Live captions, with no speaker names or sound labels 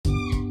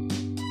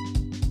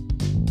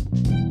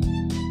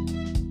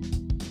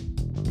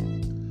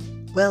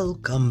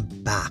Welcome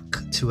back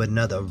to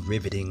another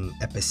riveting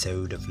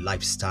episode of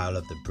Lifestyle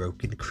of the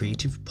Broken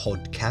Creative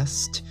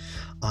Podcast.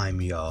 I'm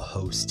your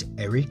host,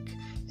 Eric,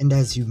 and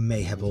as you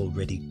may have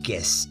already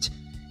guessed,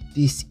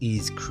 this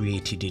is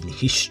Created in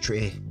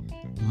History,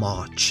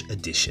 March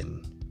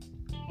edition.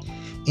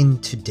 In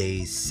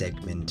today's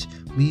segment,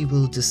 we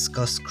will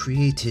discuss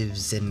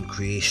creatives and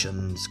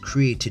creations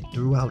created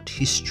throughout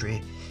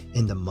history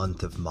in the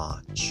month of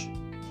March.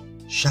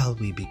 Shall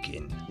we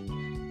begin?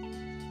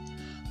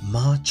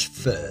 March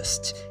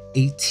 1st,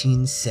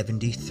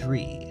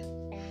 1873.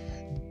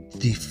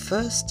 The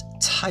first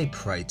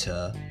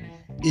typewriter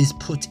is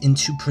put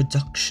into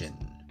production.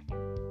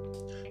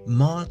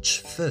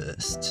 March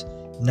 1st,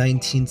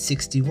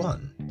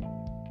 1961.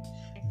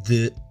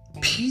 The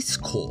Peace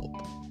Corps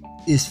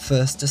is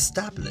first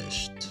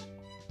established.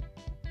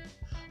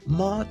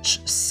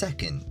 March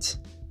 2nd,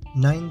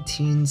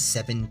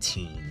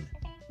 1917.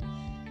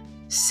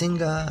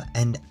 Singer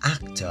and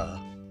actor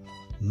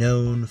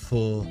known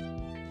for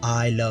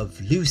I Love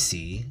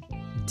Lucy,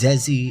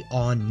 Desi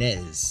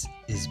Arnaz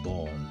is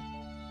born.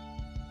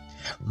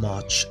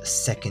 March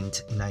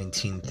 2nd,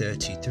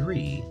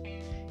 1933,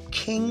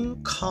 King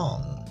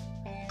Kong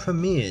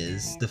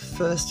premieres the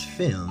first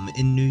film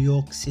in New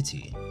York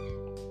City.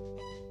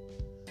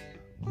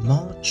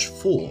 March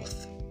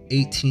 4th,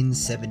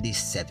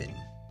 1877,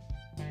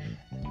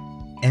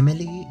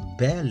 Emily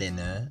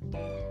Berliner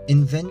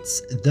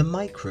invents the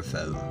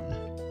microphone.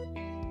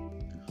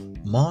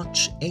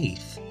 March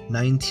 8th,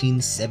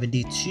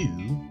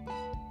 1972,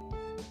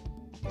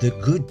 the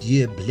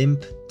Goodyear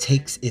blimp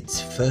takes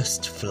its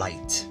first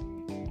flight.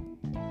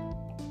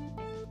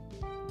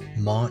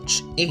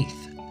 March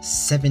 8th,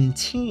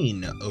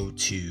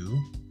 1702,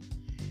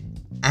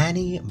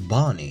 Annie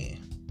Bonny,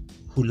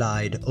 who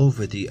lied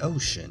over the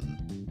ocean,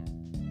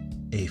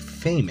 a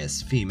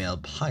famous female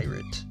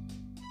pirate,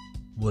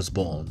 was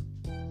born.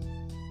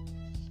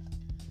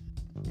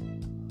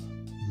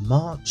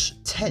 March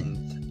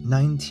 10th,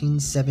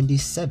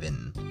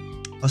 1977,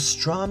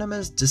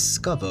 astronomers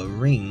discover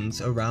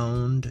rings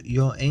around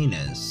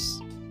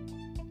Uranus.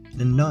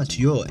 Not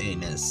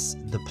Uranus,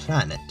 the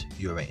planet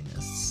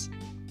Uranus.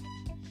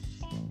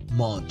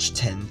 March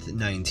 10th,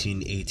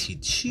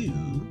 1982,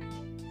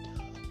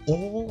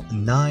 all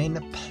 9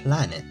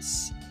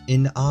 planets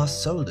in our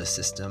solar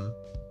system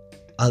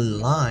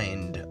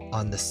aligned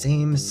on the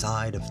same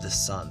side of the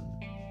sun.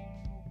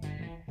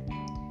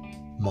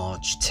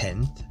 March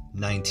 10th,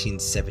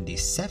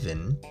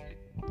 1977,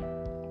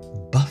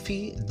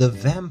 Buffy the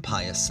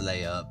Vampire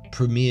Slayer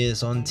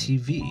premieres on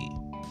TV.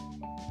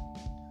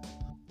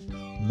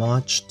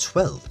 March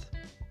 12th,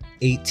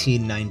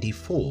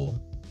 1894,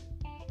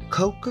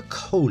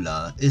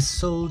 Coca-Cola is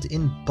sold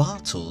in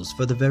bottles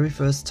for the very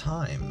first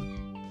time.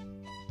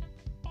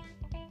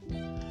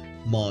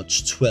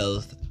 March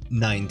 12th,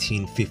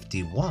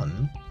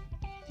 1951,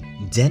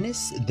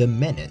 Dennis the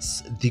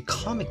Menace, the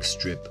comic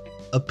strip,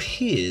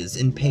 appears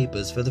in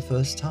papers for the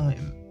first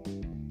time.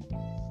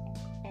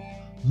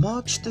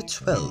 March the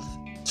 12th,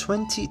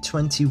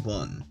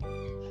 2021.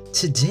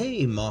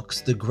 Today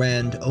marks the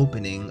grand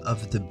opening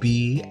of the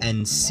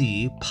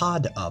B&C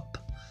Pod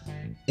Up,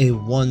 a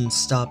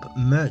one-stop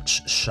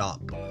merch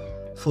shop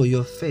for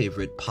your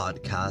favorite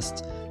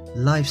podcast,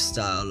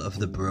 Lifestyle of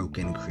the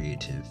Broken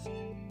Creative.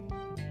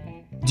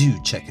 Do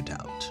check it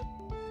out.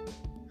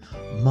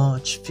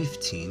 March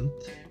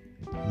 15th,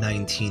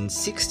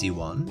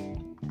 1961,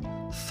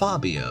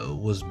 Fabio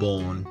was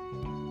born,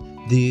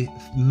 the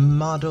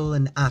model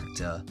and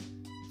actor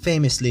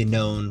famously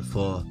known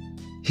for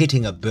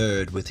hitting a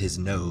bird with his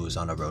nose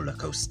on a roller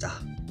coaster.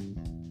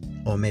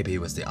 Or maybe it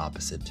was the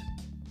opposite.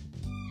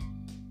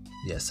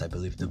 Yes, I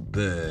believe the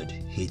bird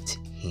hit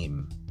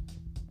him.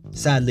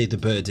 Sadly, the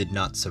bird did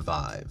not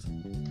survive.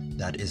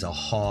 That is a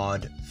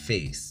hard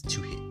face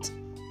to hit.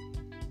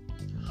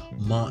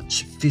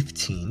 March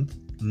 15th,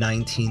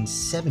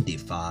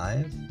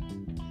 1975,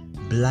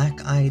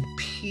 Black Eyed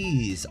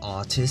Peas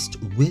artist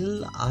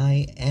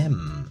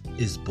will.i.am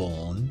is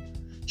born,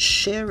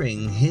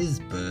 sharing his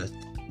birth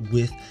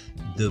with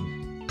the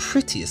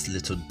prettiest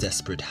little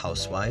desperate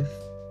housewife,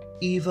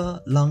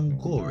 Eva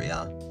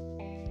Longoria.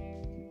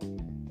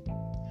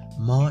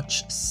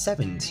 March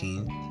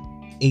 17th,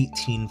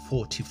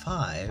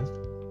 1845,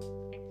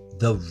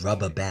 the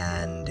rubber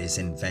band is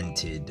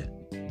invented.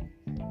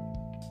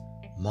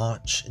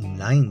 March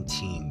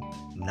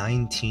 19th,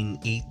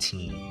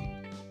 1918,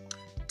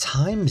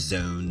 time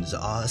zones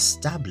are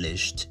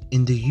established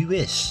in the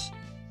US.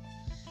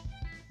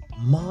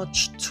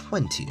 March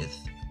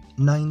 20th,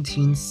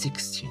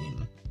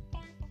 1916,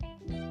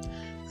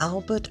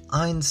 Albert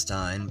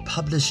Einstein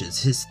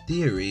publishes his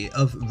theory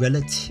of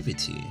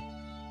relativity.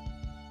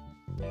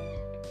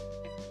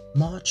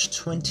 March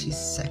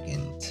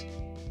 22nd,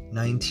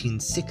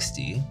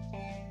 1960,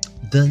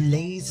 the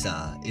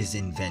laser is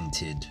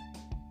invented.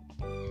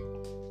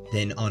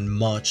 Then on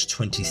March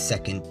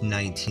 22nd,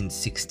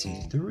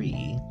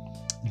 1963,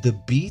 the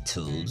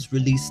Beatles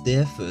released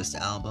their first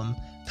album,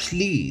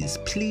 Please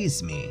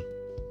Please Me.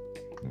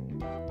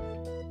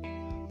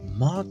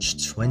 March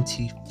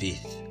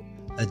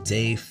 25th, a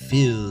day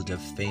filled of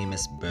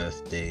famous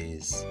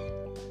birthdays.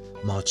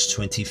 March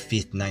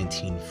 25th,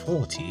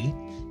 1940,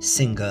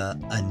 singer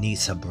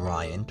Anita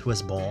Bryant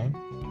was born.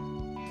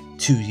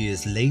 2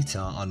 years later,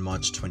 on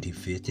March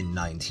 25th in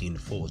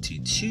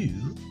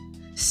 1942,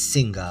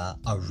 singer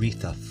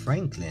Aretha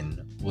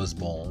Franklin was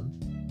born.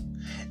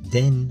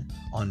 Then,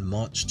 on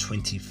March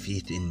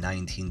 25th in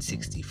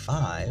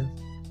 1965,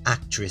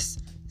 actress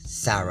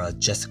Sarah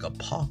Jessica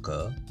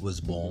Parker was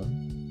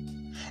born.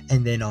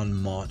 And then on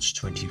March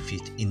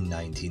 25th in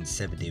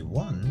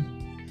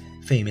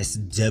 1971, famous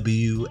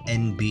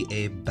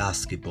WNBA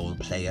basketball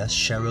player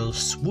Sheryl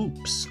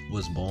Swoopes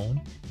was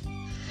born.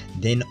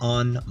 Then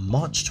on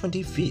March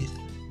 25th,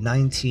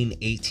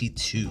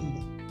 1982,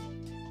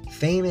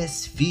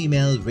 famous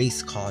female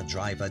race car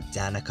driver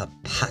Danica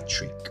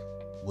Patrick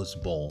was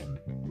born.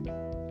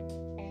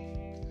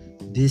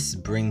 This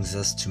brings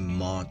us to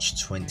March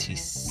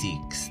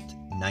 26th,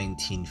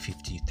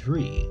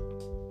 1953.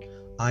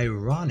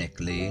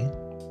 Ironically,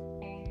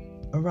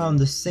 around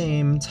the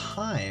same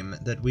time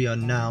that we are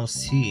now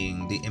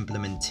seeing the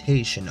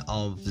implementation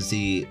of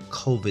the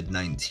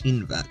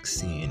COVID-19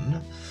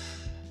 vaccine,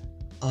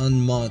 on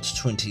March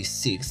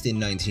 26th in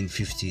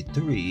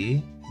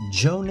 1953,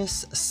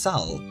 Jonas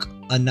Salk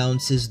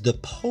announces the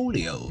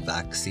polio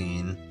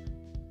vaccine.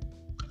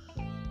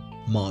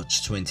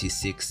 March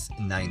 26,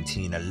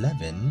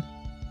 1911,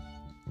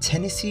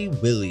 Tennessee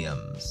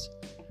Williams,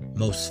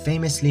 most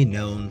famously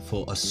known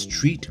for A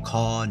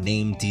Streetcar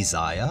Named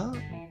Desire,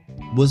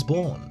 was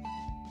born.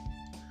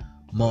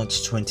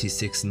 March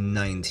 26,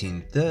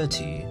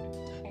 1930,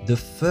 the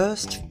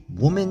first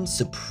woman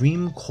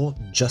Supreme Court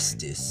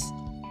Justice,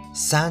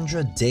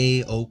 Sandra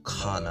Day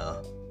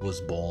O'Connor,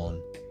 was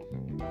born.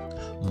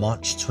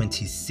 March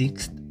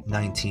 26,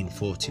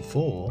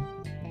 1944,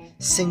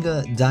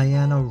 singer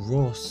Diana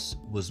Ross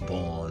was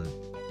born.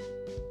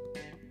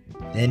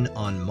 Then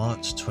on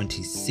March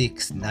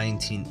 26,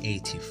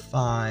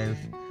 1985,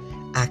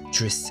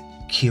 actress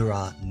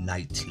Keira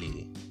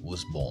Knightley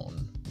was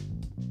born.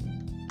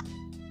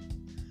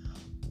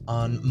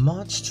 On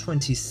March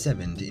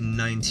 27 in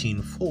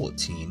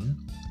 1914,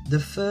 the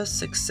first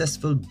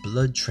successful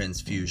blood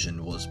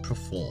transfusion was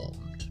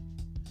performed.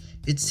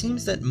 It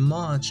seems that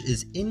March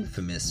is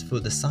infamous for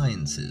the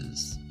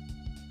sciences.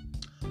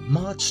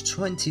 March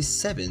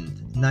 27,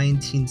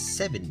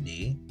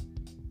 1970,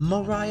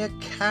 Mariah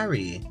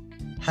Carey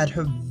had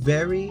her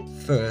very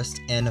first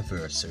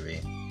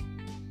anniversary.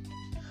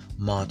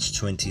 March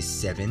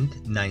 27,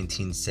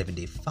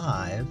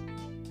 1975,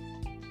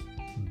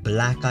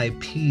 Black Eyed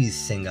Peas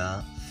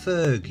singer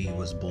Fergie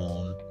was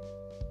born.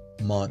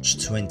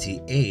 March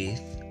 28,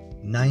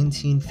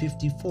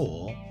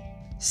 1954,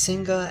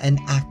 singer and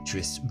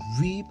actress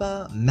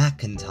Reba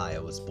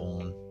McEntire was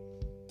born.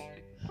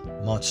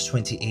 March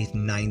 28,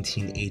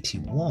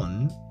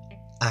 1981,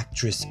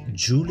 actress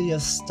Julia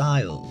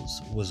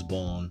Stiles was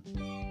born.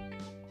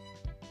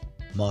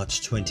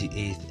 March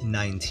 28,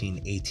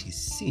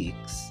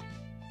 1986,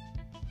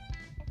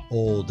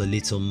 all the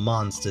little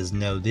monsters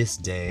know this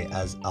day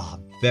as a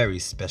very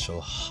special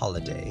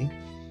holiday.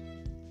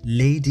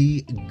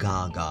 Lady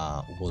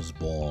Gaga was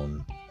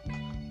born.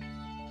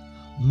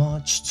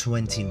 March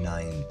 29,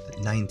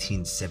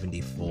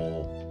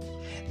 1974,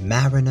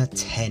 Mariner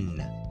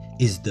 10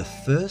 is the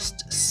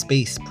first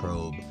space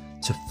probe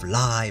to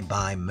fly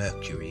by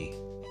Mercury.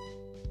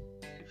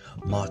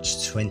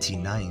 March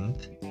 29,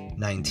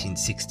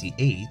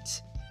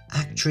 1968,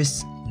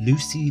 actress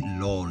Lucy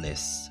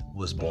Lawless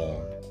was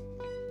born.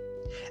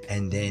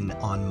 And then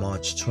on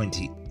March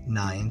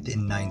 29th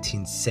in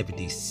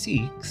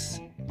 1976,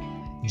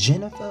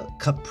 Jennifer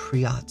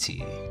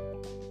Capriati,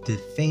 the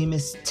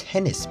famous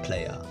tennis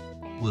player,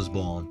 was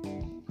born.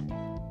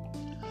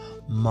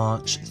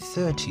 March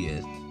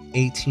 30th,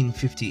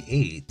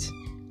 1858,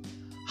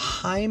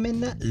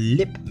 Hyman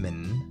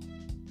Lipman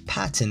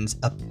patents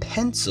a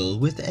pencil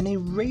with an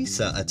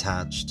eraser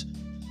attached.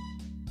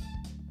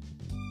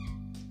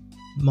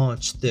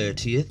 March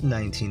 30th,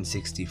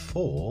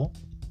 1964,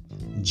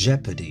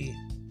 Jeopardy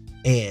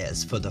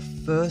airs for the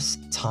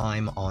first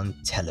time on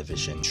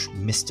television.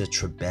 Mr.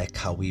 Trebek,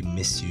 how we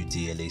miss you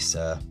dearly,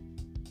 sir.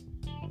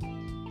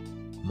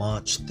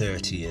 March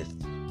 30th,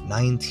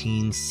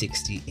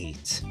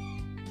 1968,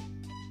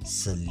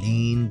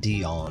 Celine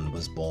Dion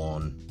was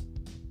born.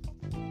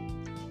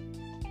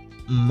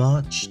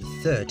 March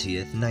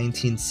 30th,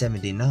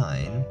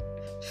 1979,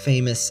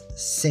 famous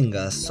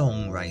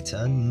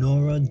singer-songwriter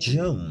Norah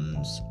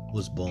Jones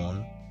was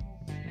born.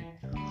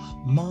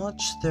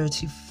 March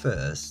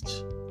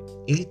 31st,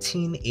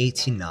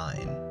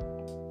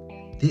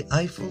 1889, the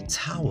Eiffel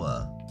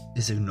Tower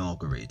is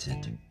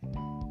inaugurated.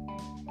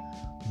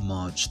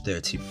 March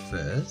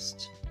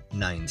 31st,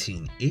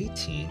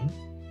 1918,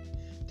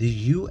 the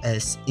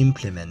US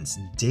implements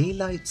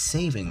daylight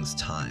savings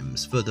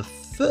times for the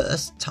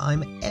first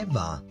time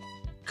ever,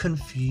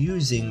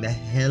 confusing the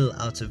hell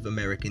out of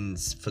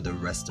Americans for the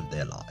rest of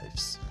their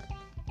lives.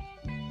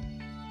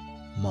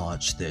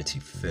 March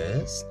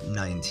 31st,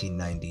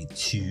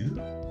 1992,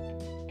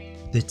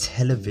 The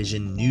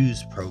television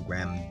news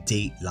program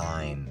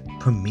Dateline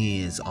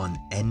premieres on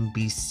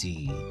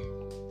NBC.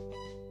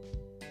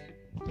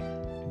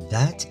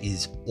 That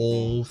is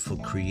all for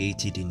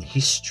Created in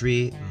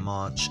History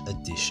March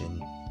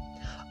edition.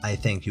 I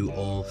thank you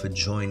all for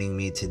joining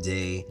me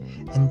today,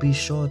 and be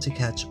sure to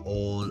catch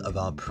all of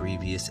our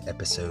previous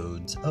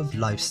episodes of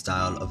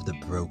Lifestyle of the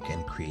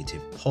Broken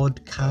Creative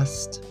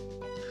podcast.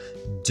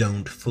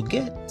 Don't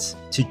forget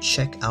to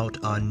check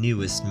out our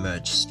newest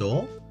merch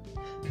store.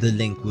 The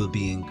link will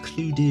be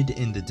included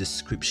in the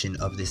description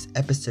of this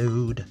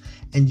episode,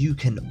 and you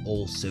can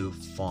also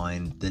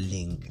find the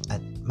link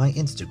at my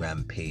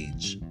Instagram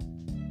page.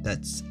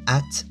 That's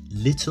at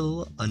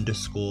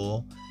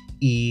little_EROC.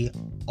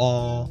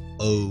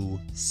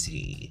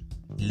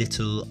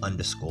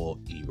 little_EROC.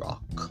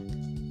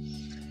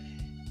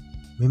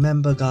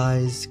 Remember,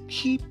 guys,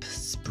 keep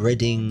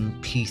spreading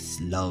peace,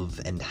 love,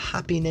 and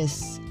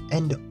happiness,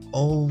 and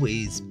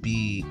always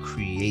be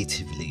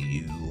creatively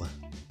you.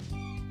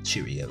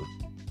 Cheerio.